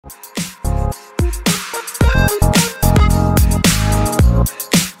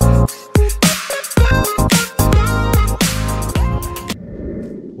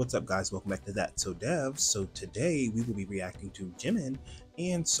What's up, guys? Welcome back to That So Dev. So today we will be reacting to Jimin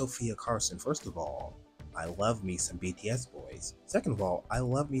and Sofia Carson. First of all, I love me some BTS boys. Second of all, I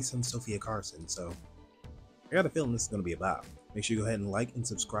love me some Sofia Carson. So I got a feeling this is going to be about. Make sure you go ahead and like and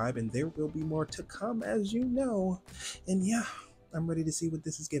subscribe, and there will be more to come, as you know. And yeah, I'm ready to see what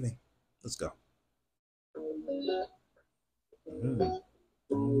this is giving. Let's go.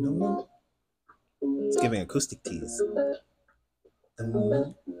 It's giving acoustic teas.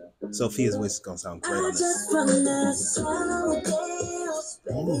 Sophia's voice is gonna sound great on this.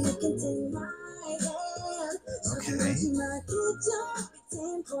 Okay.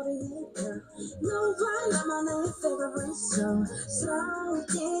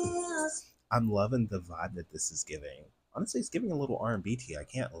 I'm loving the vibe that this is giving. Honestly, it's giving a little R&B tea, I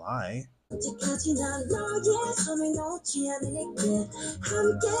can't lie. I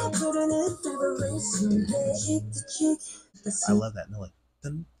love that note.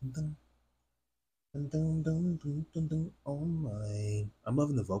 Dun, dun, dun, dun, dun, dun, dun, dun. Oh my. I'm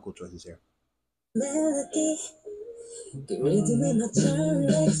loving the vocal choices here. Melody.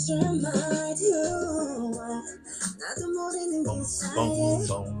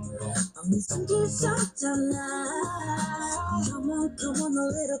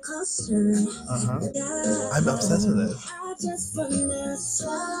 I'm obsessed with it.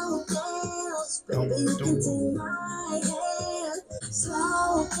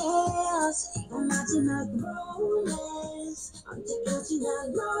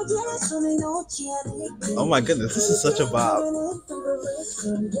 Oh my goodness, this is such a bop.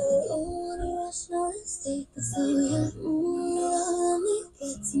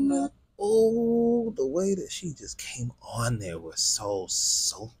 Oh, the way that she just came on there was so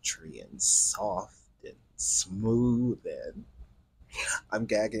sultry and soft and smooth, and I'm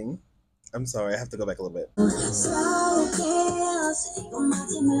gagging. I'm sorry, I have to go back a little bit.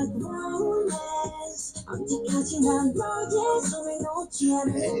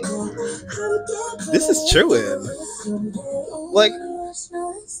 Hey. This is chewing. Like,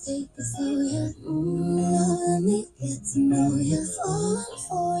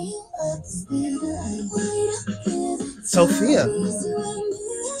 Sofia.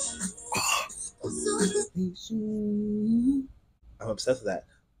 I'm obsessed with that.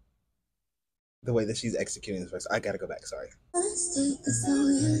 The way that she's executing this verse. I gotta go back, sorry.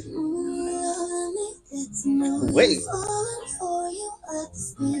 Wait.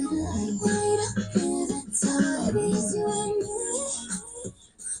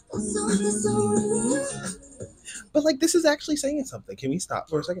 But like, this is actually saying something. Can we stop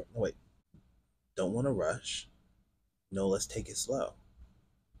for a second? No, wait. Don't want to rush. No, let's take it slow.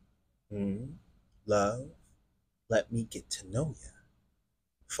 Love, let me get to know ya.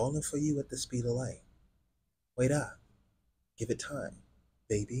 Falling for you at the speed of light. Wait up. Give it time.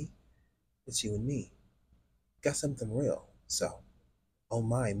 Baby, it's you and me. Got something real. So, oh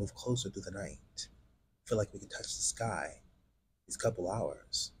my, move closer through the night. Feel like we can touch the sky. These couple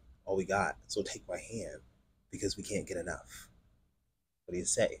hours. All we got, so take my hand. Because we can't get enough. What do you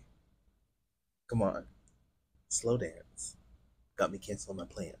say? Come on. Slow dance. Got me canceling my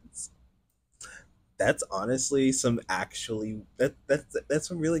plans. That's honestly some actually that's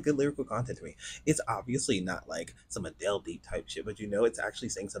some really good lyrical content to me. It's obviously not like some Adele deep type shit, but you know it's actually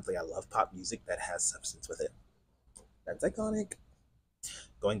saying something. I love pop music that has substance with it. That's iconic.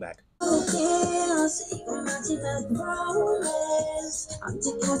 Going back.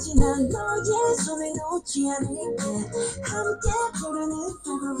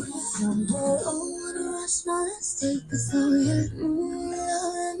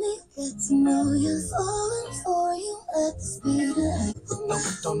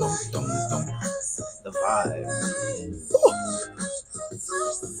 The vibe.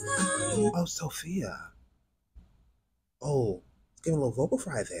 Oh, Sofia. Oh, it's giving a little vocal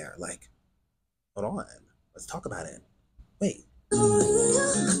fry there. Like, hold on. Let's talk about it. Wait.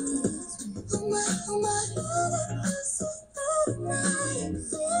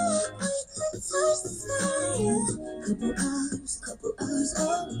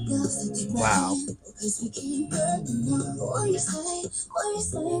 Wow. She's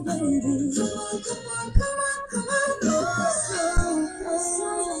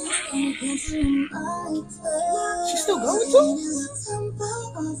still going to?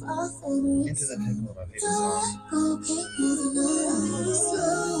 Into the temple of my favorite song.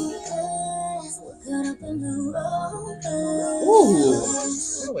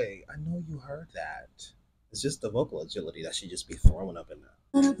 Ooh. Wait, I know you heard that. It's just the vocal agility that she just be throwing up in there.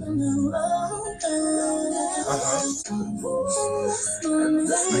 I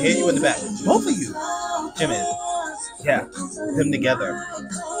hear you in the back. Both of you. Jimin. Yeah. Them together.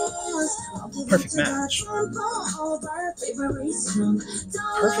 Perfect match.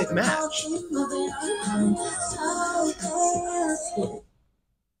 Perfect match.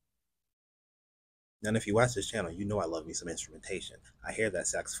 And if you watch this channel, you know I love me some instrumentation. I hear that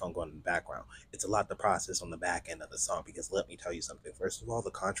saxophone going in the background. It's a lot to process on the back end of the song because let me tell you something. First of all, the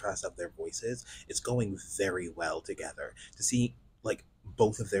contrast of their voices is going very well together. To see like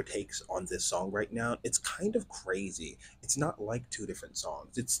both of their takes on this song right now, it's kind of crazy. It's not like two different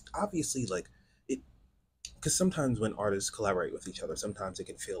songs. It's obviously like it because sometimes when artists collaborate with each other, sometimes it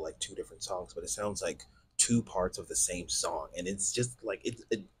can feel like two different songs, but it sounds like two parts of the same song, and it's just like it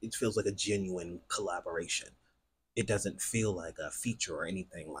feels like a genuine collaboration. It doesn't feel like a feature or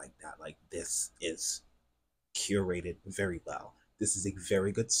anything like that. Like this is curated very well. This is a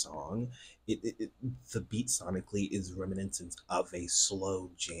very good song. The beat sonically is reminiscent of a slow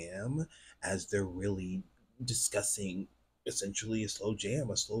jam, as they're really discussing essentially a slow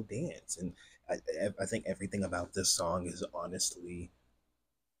jam, a slow dance, and I think everything about this song is honestly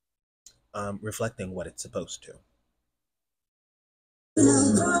reflecting what it's supposed to.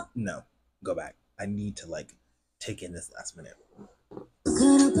 No, go back. I need to like take in this last minute.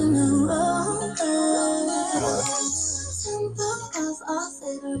 Come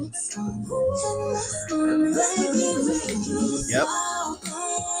on. Yep.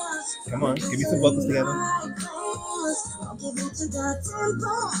 Come on, give me some vocals together.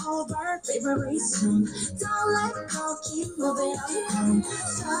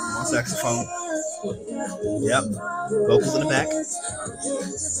 More saxophone. Yep. Vocals in the back.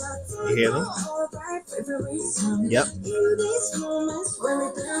 You hear them? Yep.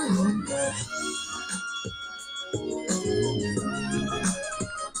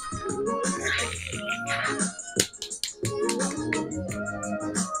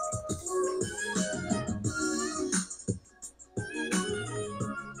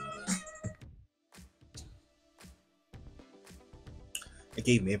 It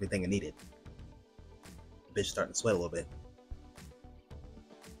gave me everything I needed. The bitch starting to sweat a little bit.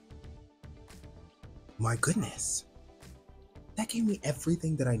 My goodness. That gave me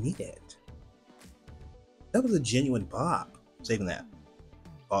everything that I needed. That was a genuine bop. Saving that.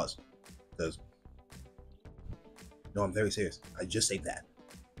 Pause. Because no, I'm very serious. I just saved that.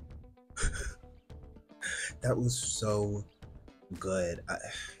 That was so good.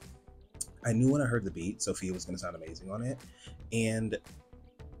 I knew when I heard the beat, Sofia was going to sound amazing on it. And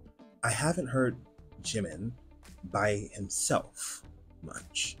I haven't heard Jimin by himself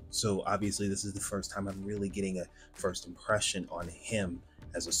much. So obviously this is the first time I'm really getting a first impression on him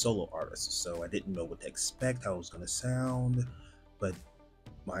as a solo artist. So I didn't know what to expect, how it was going to sound. But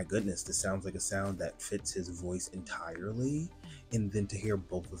my goodness, this sounds like a sound that fits his voice entirely. And then to hear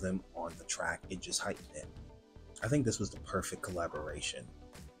both of them on the track, it just heightened it. I think this was the perfect collaboration.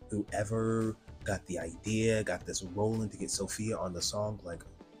 Whoever got the idea, got this rolling to get Sofia on the song, like,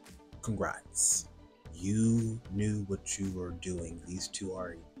 congrats. You knew what you were doing. These two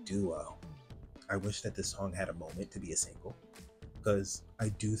are a duo. I wish that this song had a moment to be a single, because I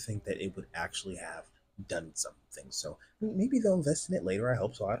do think that it would actually have done something. So maybe they'll invest in it later. I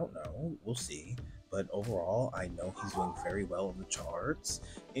hope so. I don't know. We'll see. But overall, I know he's doing very well in the charts.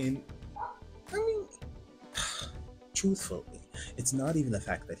 And I mean, truthfully, it's not even the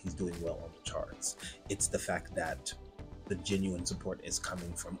fact that he's doing well on the charts. It's the fact that the genuine support is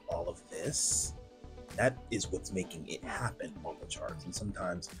coming from all of this. That is what's making it happen on the charts. And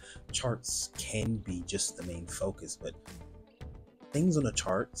sometimes charts can be just the main focus, but things on the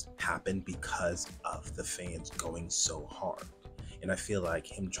charts happen because of the fans going so hard. And I feel like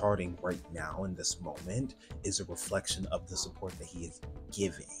him charting right now in this moment is a reflection of the support that he is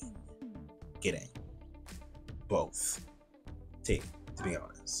getting both, to be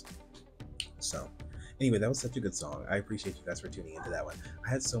honest. So anyway, that was such a good song. I appreciate you guys for tuning into that one. I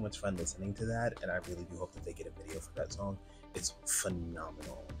had so much fun listening to that, and I really do hope that they get a video for that song. It's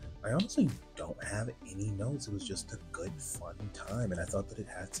phenomenal. I honestly don't have any notes. It was just a good, fun time, and I thought that it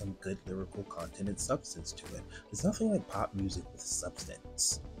had some good lyrical content and substance to it. There's nothing like pop music with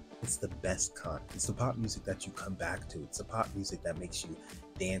substance. It's the best kind. It's the pop music that you come back to. It's the pop music that makes you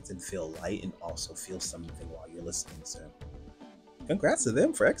dance and feel light and also feel something while you're listening. So congrats to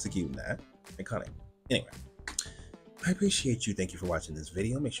them for executing that. Iconic. Anyway, I appreciate you. Thank you for watching this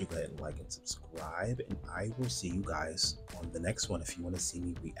video. Make sure you go ahead and like and subscribe, and I will see you guys on the next one. If you want to see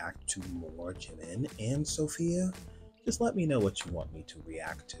me react to more Jimin and Sofia, just let me know what you want me to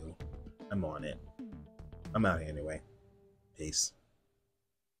react to. I'm on it. I'm out here anyway. Peace.